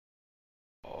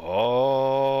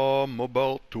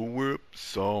about to whip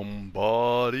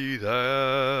somebody's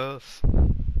ass.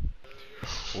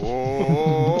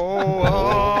 Oh,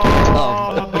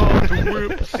 I'm about to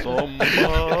whip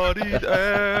somebody's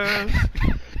ass.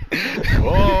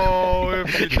 Oh,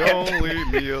 if you don't leave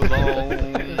me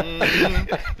alone,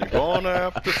 you're gonna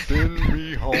have to send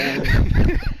me home.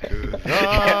 'Cause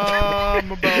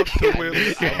I'm about to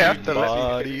whip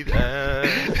somebody's ass.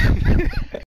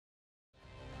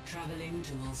 Traveling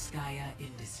to Volskaya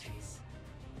Industries.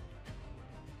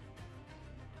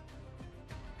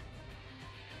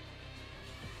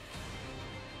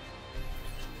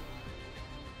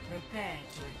 Prepare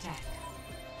to attack.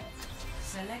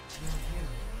 Select your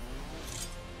hero.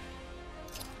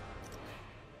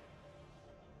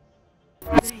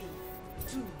 3,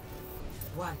 2,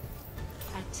 1.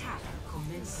 Attack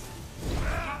commencing.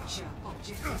 Capture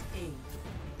objective A.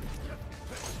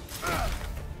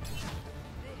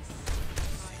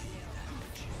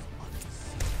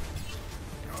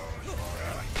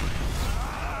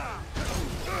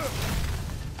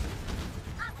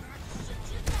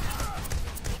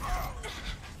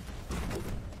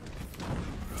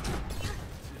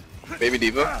 Baby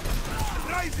Diva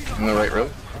in the right row.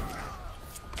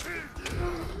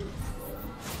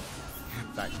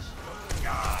 Thanks.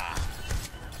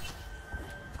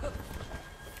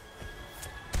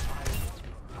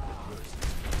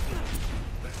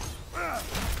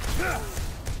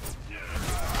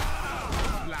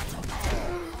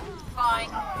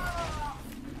 Fine.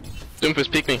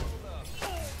 Doomfist, peek me.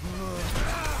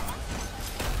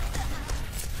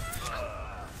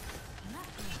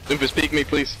 Doomfist, peek me,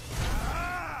 please.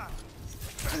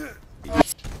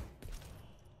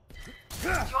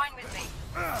 Join with me.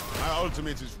 My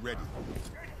ultimate is ready.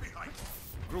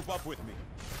 Group up with me.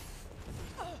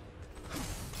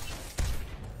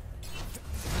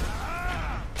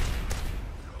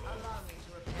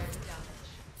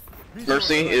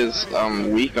 Mercy is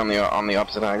weak on the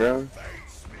opposite high ground.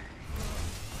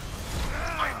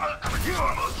 My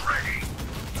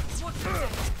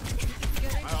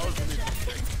ultimate is ready.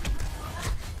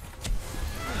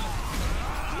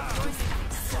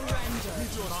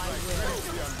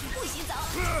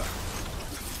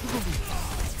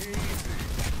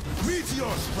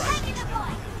 Meteor strike.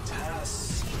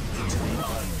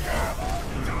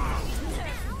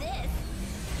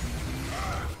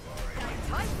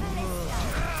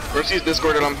 Mercy's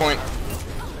discorded on point.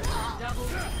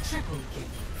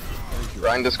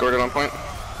 Ryan discorded on point.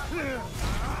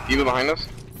 Diva behind us.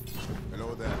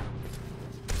 Hello there.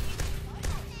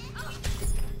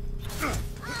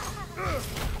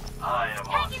 I am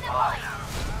on fire.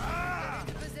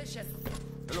 Position.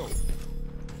 Hello.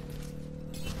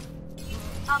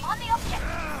 I'm on the object.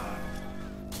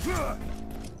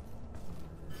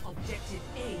 Objective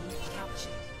A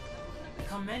captured.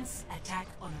 Commence attack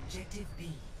on objective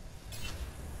B.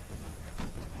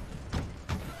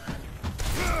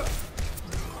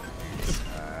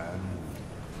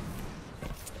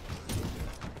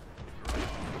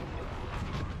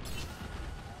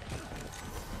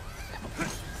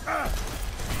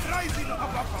 Rising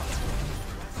above.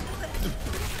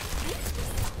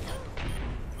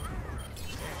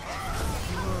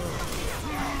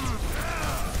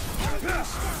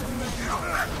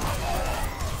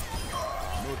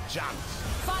 No chance.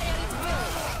 Fire at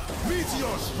will.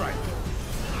 Meteor strike.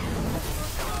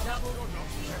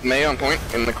 May on point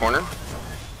in the corner.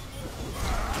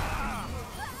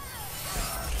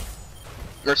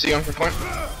 Mercy on for point. I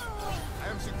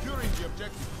am securing the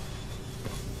objective.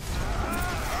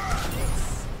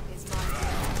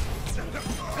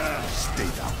 Stay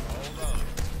down.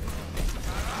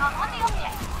 I'm on the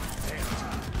object.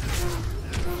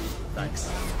 Thanks.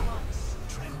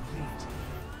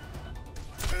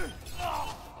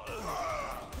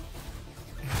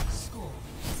 Score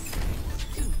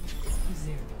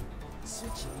 2-0.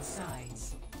 Switching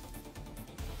sides.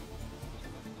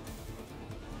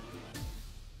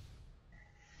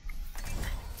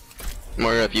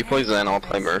 Moira, if you play Zen, I'll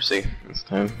play Mercy this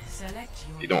time. Select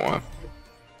your If you don't want.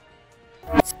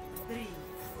 3,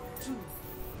 2,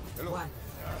 Hello. 1.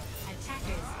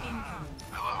 Attackers incoming.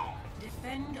 Hello.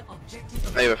 Defend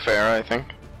objective. They have a Pharah, I think.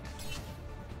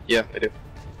 Yeah, they do.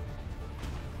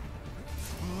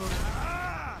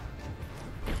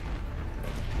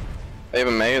 They have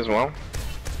a May as well.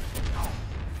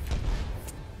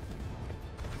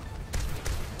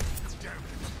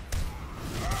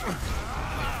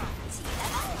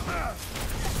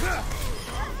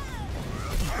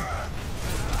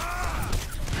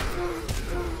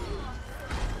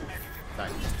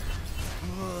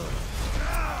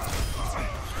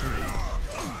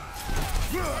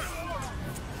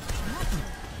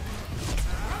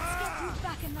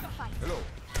 cannot fight. Hello.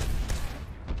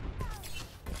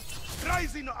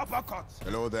 Rising uppercut.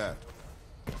 Hello there.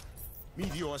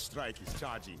 Meteor strike is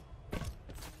charging.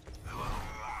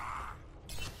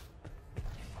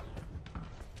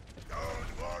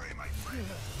 Don't worry, my friend.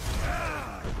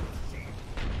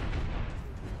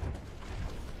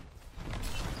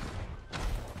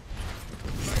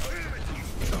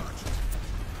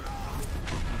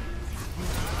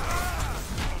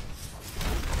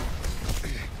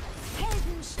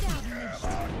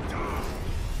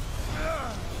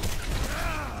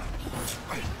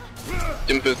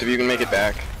 Doomfist, if you can make it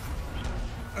back.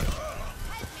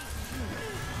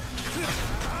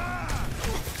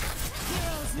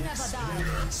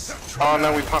 Oh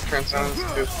no, we popped Transcendence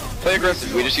too. Play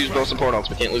aggressive, we just used both support ults,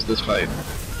 we can't lose this fight.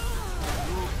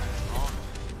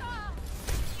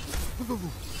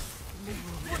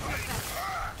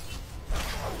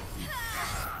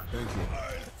 Thank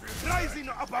you. Rising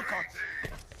uppercut.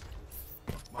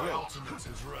 My ultimate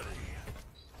is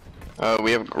ready.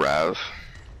 We have Grav.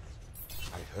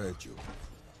 I heard you.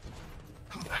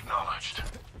 Acknowledged.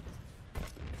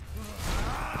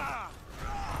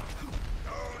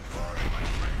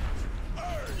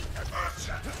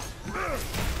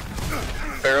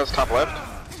 Pharaoh's top left.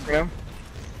 Yeah.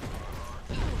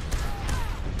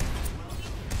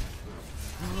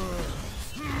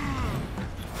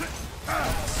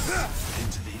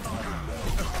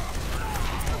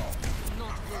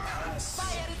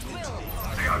 Fire at will.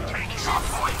 They are taking our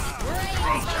point.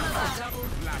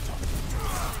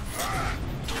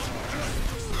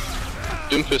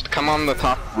 Doomfist, come on the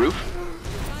top roof.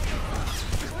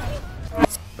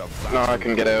 No, I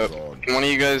can get out. Can one of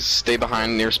you guys stay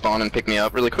behind near spawn and pick me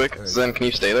up really quick? Zen, can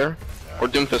you stay there? Or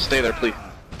Doomfist, stay there, please.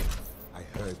 I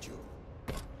heard you.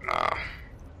 Nah.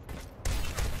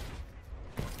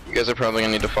 You guys are probably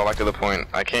gonna need to fall back to the point.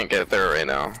 I can't get there right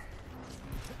now.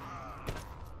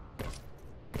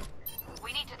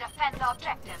 We need to defend the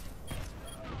objective.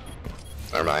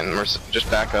 Never mind, just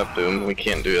back up, Doom. We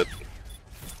can't do it.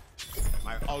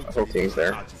 My The whole ultimate team's is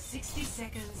there. charging. 60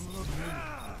 seconds.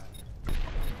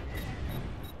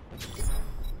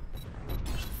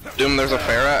 Doom, there's a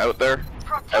Pharah out there.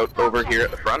 Out over here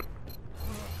at the front.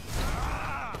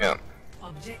 Yeah.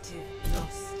 Objective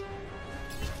lost.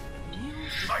 New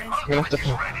I'm gonna have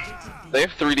to... They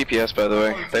have 3 DPS, by the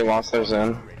way. They lost their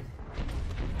Zen.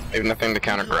 They have nothing to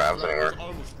counter grabs anymore.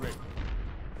 Almost ready.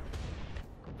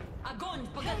 Огонь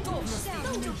по готовности.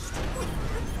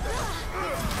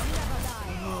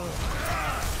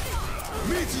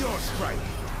 Meteor strike.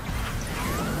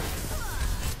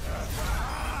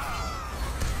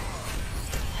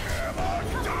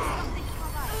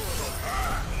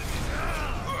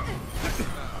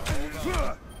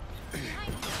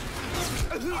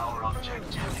 Our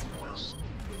objective will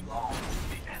belong to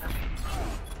the enemy.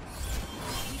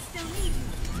 We still need you.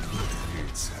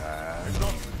 It's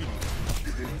not finished.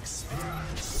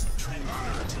 Experience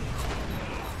tranquility.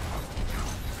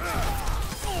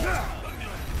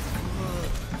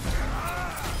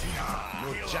 No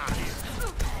giant.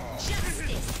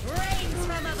 Justice reigns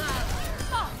from above.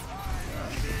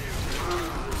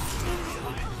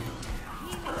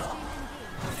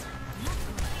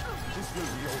 This will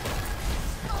be over.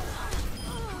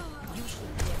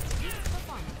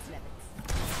 Performance levels.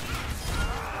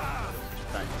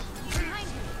 Thanks. Behind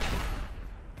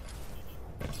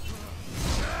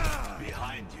you.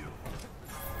 Behind you.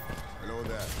 Hello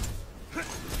there.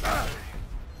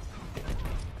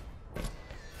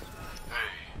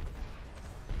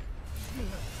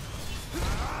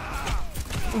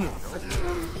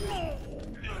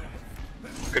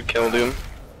 Good kill, Doom.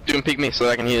 Doom, peek me so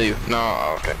that I can heal you. No,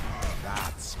 oh, okay.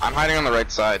 That's. I'm hiding on the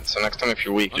right side, so next time if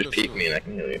you're weak, just peek me and I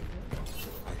can heal you.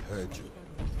 I heard you.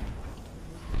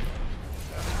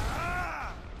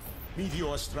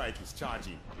 Meteor strike is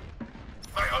charging.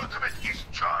 My ultimate is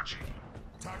charging.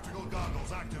 Tactical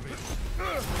goggles activated.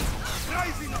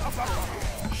 Rising uppercut.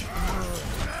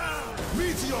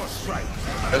 Meteor strike.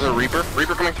 There's a Reaper.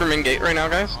 Reaper coming through main gate right now,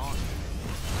 guys.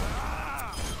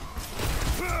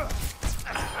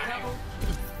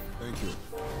 Thank you.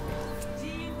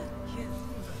 team kill.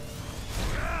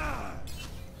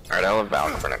 Alright, I'll have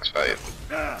Valk for next fight.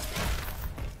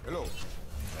 Hello.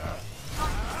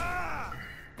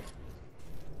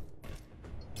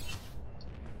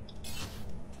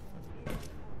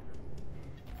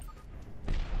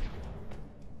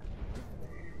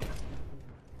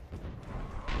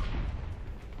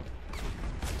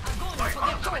 Огонь по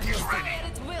готовности. Fire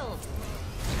at will.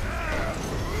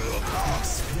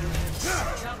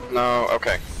 No,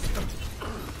 okay.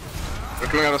 We're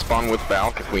coming out of spawn with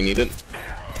Valk if we need it.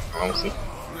 Honestly.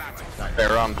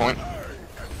 Pharah on point.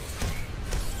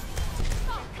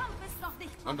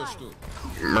 Understood.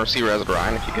 Mercy res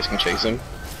Ryan if you guys can chase him.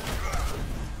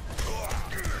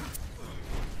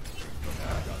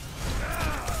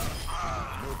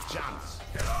 No chance.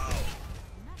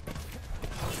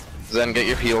 Zen, get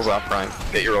your heals off Ryan.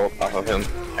 Get your ult off of him.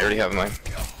 I already have mine.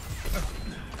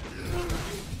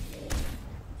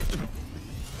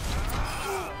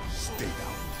 Stay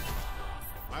down.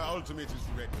 My ultimate is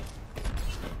ready.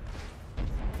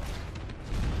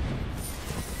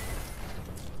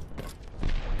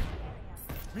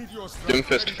 Meet your strength.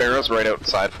 Doomfist Pharaoh's right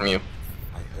outside from you.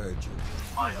 I heard you.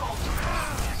 My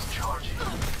ultimate is charging.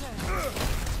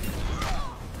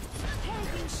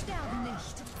 Helden sterben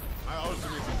nicht. My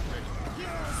ultimate is ready.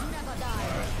 Heroes never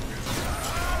die.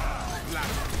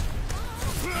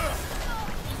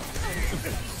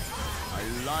 I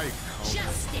like how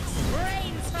Justice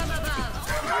reigns from above.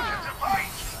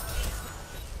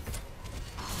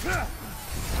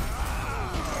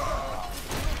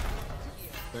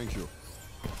 Thank you.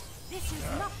 This is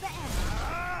not the end.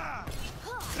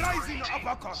 Rising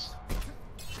uppercut.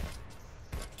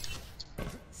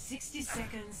 60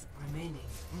 seconds remaining.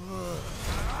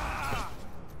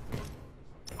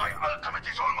 My ultimate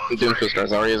is almost Doomfist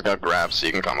has already got grabs, so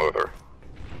you can come over.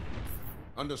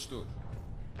 Understood.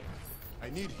 I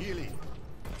need healing.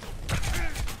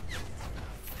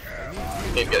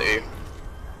 Can't get you.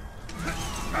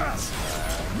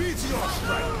 Meteor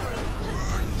strike.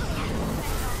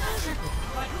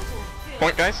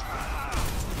 Point, guys.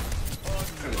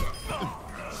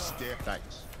 Stay tight.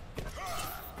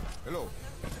 Hello.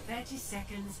 30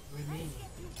 seconds remaining.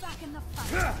 Back in the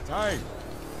fight. Time.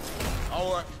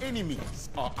 Our enemies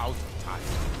are out of time.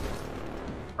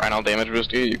 Ryan, I'll damage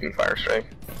boost you. You can fire strike.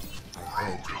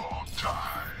 hold on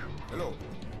time. Hello.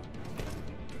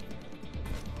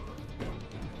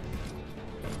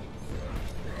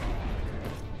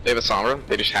 They have a Sombra.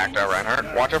 They just hacked out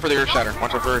Reinhardt. Watch out for the Earth Shatter.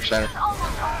 Watch out for Earth Shatter.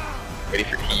 Wait,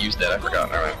 he used that. I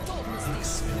forgot. Alright.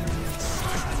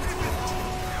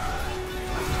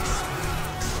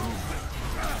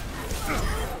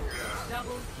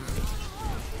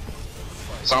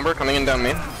 Sombra coming in down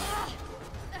main.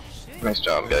 Nice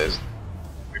job, guys.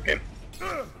 Good game.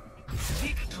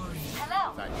 Victory.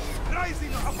 Hello.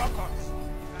 Rising uppercut.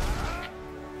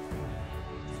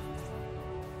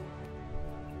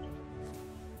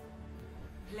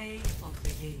 Play of the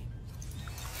game.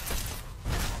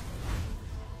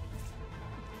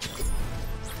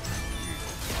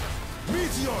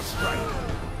 Meteor strike.